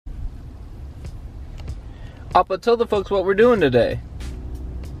Appa, tell the folks what we're doing today.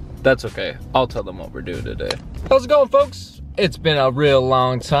 That's okay, I'll tell them what we're doing today. How's it going, folks? It's been a real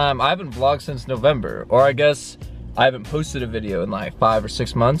long time. I haven't vlogged since November, or I guess I haven't posted a video in like 5 or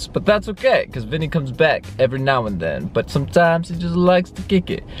 6 months, but that's okay, because Vinny comes back every now and then, but sometimes he just likes to kick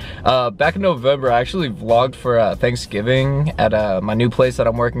it. Back in November, I actually vlogged for Thanksgiving at my new place that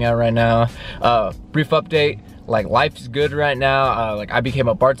I'm working at right now. Brief update, like life is good right now. Like I became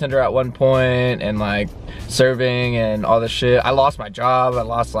a bartender at one point and like serving and all this shit. I lost my job, I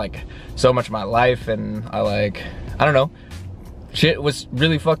lost like so much of my life, and I don't know, shit was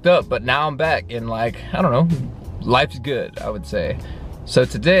really fucked up, but now I'm back and like, I don't know, life's good, I would say. So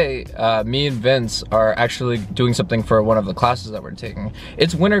today, me and Vince are actually doing something for one of the classes that we're taking.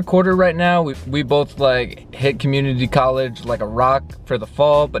 It's winter quarter right now. We both like hit community college like a rock for the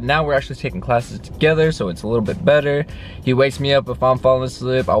fall, but now we're actually taking classes together, so it's a little bit better. He wakes me up if I'm falling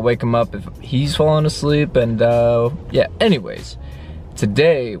asleep. I'll wake him up if he's falling asleep, and yeah, anyways.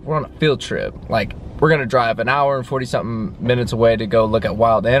 Today, we're on a field trip. Like, we're gonna drive an hour and 40 something minutes away to go look at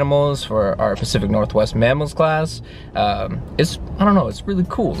wild animals for our Pacific Northwest Mammals class. I don't know, it's really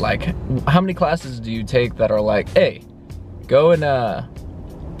cool. Like, how many classes do you take that are like, hey, go and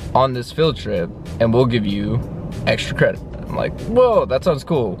on this field trip and we'll give you extra credit? I'm like, whoa, that sounds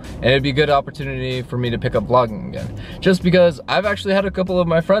cool. And it'd be a good opportunity for me to pick up vlogging again. Just because I've actually had a couple of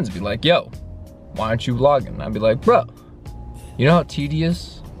my friends be like, yo, why aren't you vlogging? I'd be like, bro, you know how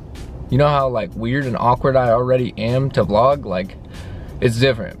tedious, you know how like weird and awkward I already am to vlog? Like, it's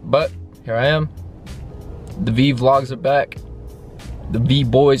different, but here I am. The V vlogs are back. The V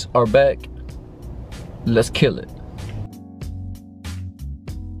boys are back. Let's kill it.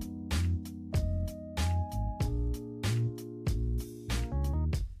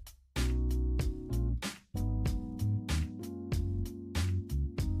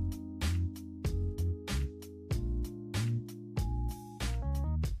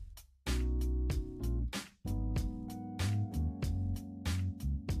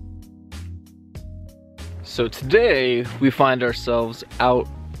 So today we find ourselves out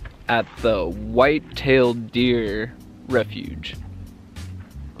at the white-tailed deer refuge.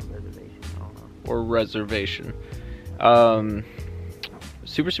 Or reservation.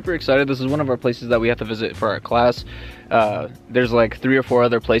 Super excited. This is one of our places that we have to visit for our class. There's like 3 or 4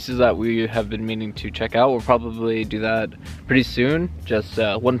 other places that we have been meaning to check out. We'll probably do that pretty soon, just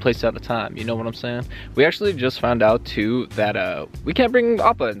one place at a time, you know what I'm saying? We actually just found out too that we can't bring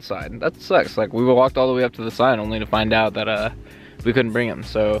Appa inside. That sucks. Like, we walked all the way up to the sign only to find out that we couldn't bring him.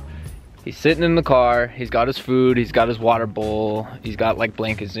 So he's sitting in the car, he's got his food, he's got his water bowl, he's got like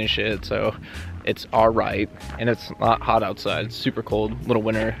blankets and shit, so it's all right. And it's not hot outside, it's super cold, little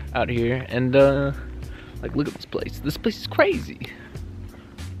winter out here. And like, look at this place. This place is crazy.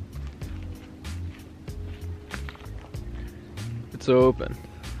 It's so open.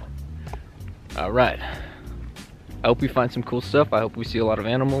 All right. I hope we find some cool stuff. I hope we see a lot of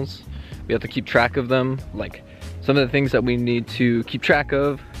animals. We have to keep track of them. Like, some of the things that we need to keep track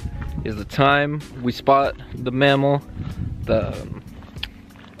of is the time we spot the mammal, the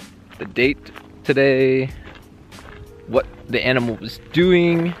date today, what the animal was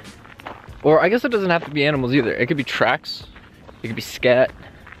doing, or I guess it doesn't have to be animals either. It could be tracks, it could be scat.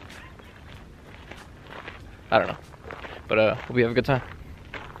 I don't know, but hope we have a good time.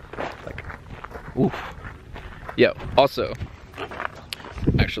 Like, oof. Yo, also,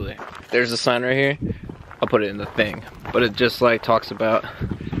 actually, there's a sign right here. I'll put it in the thing, but it just like talks about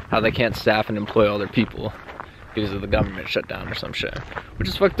how they can't staff and employ all their people because of the government shutdown or some shit, which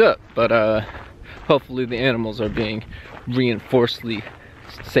is fucked up. But hopefully the animals are being reinforcedly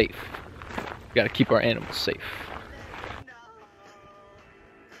safe. We gotta keep our animals safe.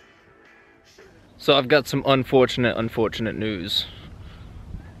 So I've got some unfortunate news.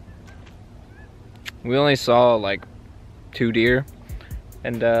 We only saw like 2 deer,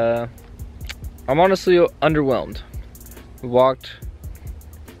 and I'm honestly underwhelmed. We walked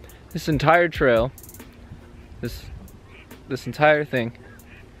this entire trail, this entire thing,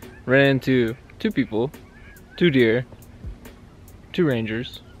 ran into 2 people, 2 deer, 2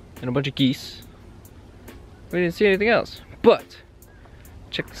 rangers, and a bunch of geese. We didn't see anything else, but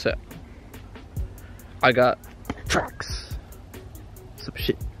check this out. I got tracks. Some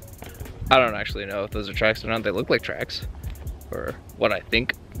shit. I don't actually know if those are tracks or not. They look like tracks, or what I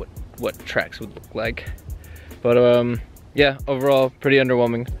think what tracks would look like. But yeah, overall pretty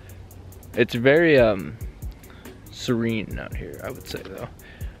underwhelming. It's very serene out here, I would say though.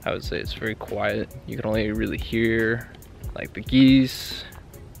 I would say it's very quiet. You can only really hear like the geese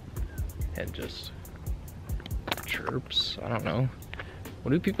and just chirps. I don't know.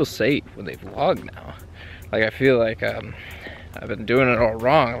 What do people say when they vlog now? Like, I feel like I've been doing it all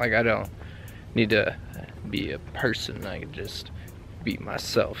wrong. Like, I don't need to be a person. I can just be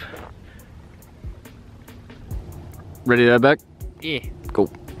myself. Ready to head back? Yeah.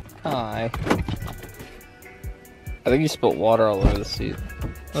 Cool. Hi. I think you spilled water all over the seat.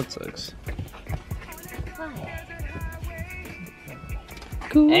 That sucks. Hi.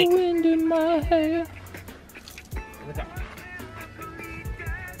 Cool wind in my hair.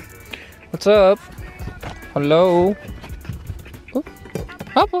 What's up? Hello? Oh,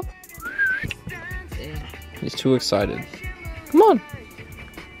 Papa. He's too excited. Come on.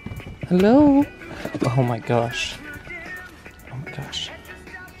 Hello? Oh my gosh. Oh my gosh.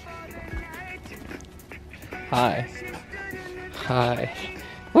 Hi. Hi.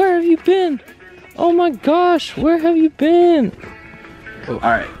 Where have you been? Oh my gosh, where have you been? Oh.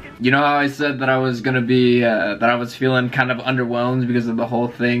 Alright, you know how I said that I was gonna be, that I was feeling kind of underwhelmed because of the whole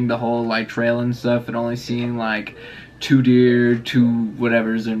thing, the whole like trail and stuff, and only seeing like 2 deer, 2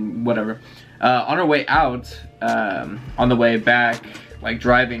 whatevers and whatever. On our way out, on the way back, like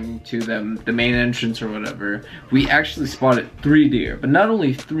driving to the main entrance or whatever, we actually spotted 3 deer. But not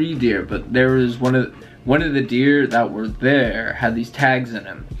only 3 deer, but there was one of the deer that were there had these tags in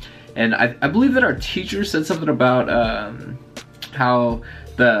him. And I believe that our teacher said something about how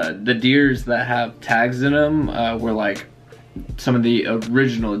the deers that have tags in them were like some of the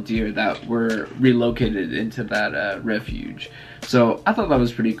original deer that were relocated into that refuge. So I thought that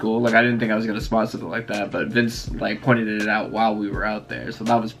was pretty cool. Like, I didn't think I was gonna spot something like that, but Vince like pointed it out while we were out there, so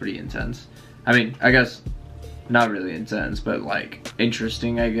that was pretty intense. I mean, I guess not really intense, but like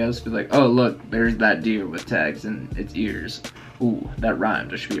interesting, I guess. Be like, oh look, there's that deer with tags in its ears. Ooh, that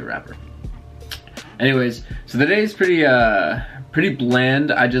rhymed. I should be a rapper. Anyways, so the day is pretty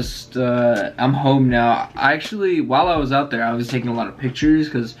bland. I just I'm home now. I actually, while I was out there, I was taking a lot of pictures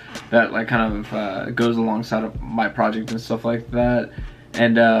because that like kind of goes alongside of my project and stuff like that.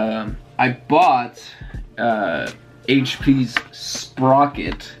 And I bought HP's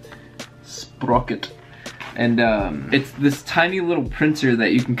Sprocket. And it's this tiny little printer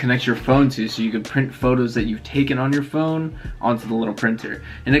that you can connect your phone to, so you can print photos that you've taken on your phone onto the little printer.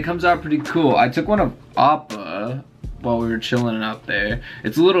 And it comes out pretty cool. I took one of Appa while we were chilling out there.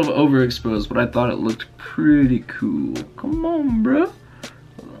 It's a little overexposed, but I thought it looked pretty cool. Come on, bro.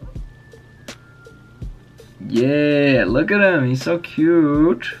 Yeah, look at him. He's so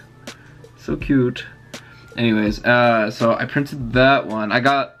cute. So cute. Anyways, so I printed that one. I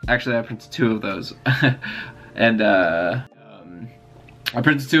printed 2 of those. And I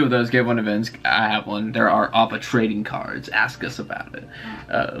printed 2 of those, gave one to Vince. I have one. There are Appa trading cards. Ask us about it.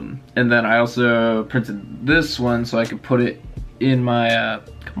 And then I also printed this one so I could put it in my,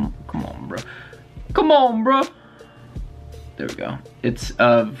 come on, bro. Come on, bro. There we go. It's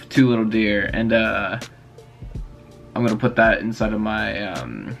of 2 little deer, and I'm gonna put that inside of my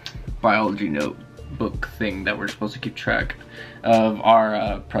biology notebook thing that we're supposed to keep track of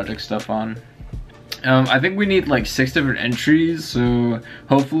our project stuff on. I think we need like 6 different entries, so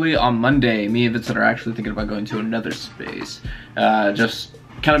hopefully on Monday, me and Vincent are actually thinking about going to another space. Just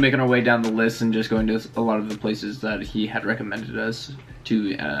kind of making our way down the list and just going to a lot of the places that he had recommended us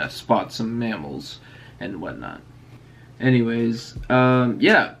to spot some mammals and whatnot. Anyways,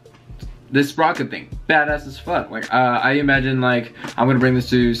 yeah. This Sprocket thing, badass as fuck. Like, I imagine like I'm gonna bring this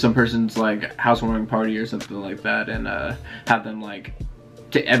to some person's like housewarming party or something like that, and have them like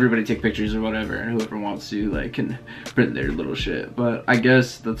everybody take pictures or whatever, and whoever wants to like can print their little shit. But I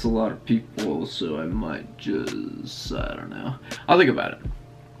guess that's a lot of people, so I might just, I don't know. I'll think about it.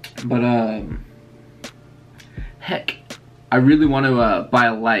 But heck, I really want to buy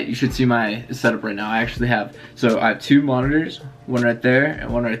a light. You should see my setup right now. I actually have, so I have 2 monitors, one right there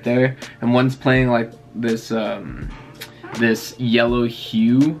and one right there, and one's playing like this this yellow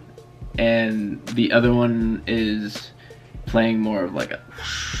hue, and the other one is playing more of like a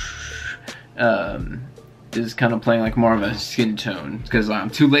is kind of playing like more of a skin tone, because I'm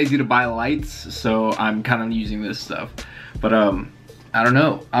too lazy to buy lights, so I'm kind of using this stuff. But I don't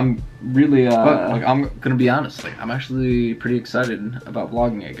know, I'm really like, I'm gonna be honest, like I'm actually pretty excited about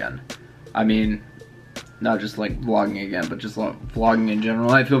vlogging again. I mean, not just like vlogging again, but just vlogging in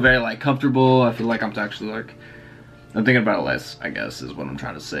general. I feel very like comfortable. I feel like I'm actually like, I'm thinking about it less, I guess, is what I'm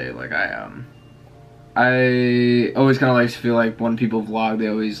trying to say. Like I always kind of like to feel like when people vlog, they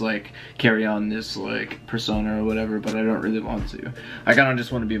always like carry on this like persona or whatever, but I don't really want to. I kind of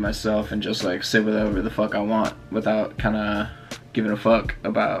just want to be myself and just like say whatever the fuck I want without kind of giving a fuck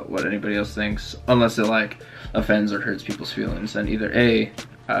about what anybody else thinks, unless it like offends or hurts people's feelings. And either A,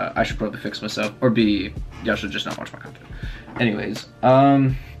 I should probably fix myself, or B, y'all should just not watch my content. Anyways,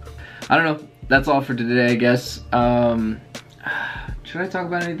 I don't know. That's all for today, I guess. Should I talk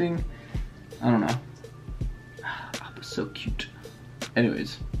about anything? I don't know. Appa's so cute.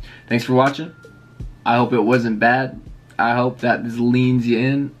 Anyways, thanks for watching. I hope it wasn't bad. I hope that this leans you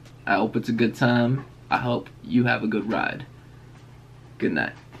in. I hope it's a good time. I hope you have a good ride. Good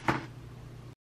night.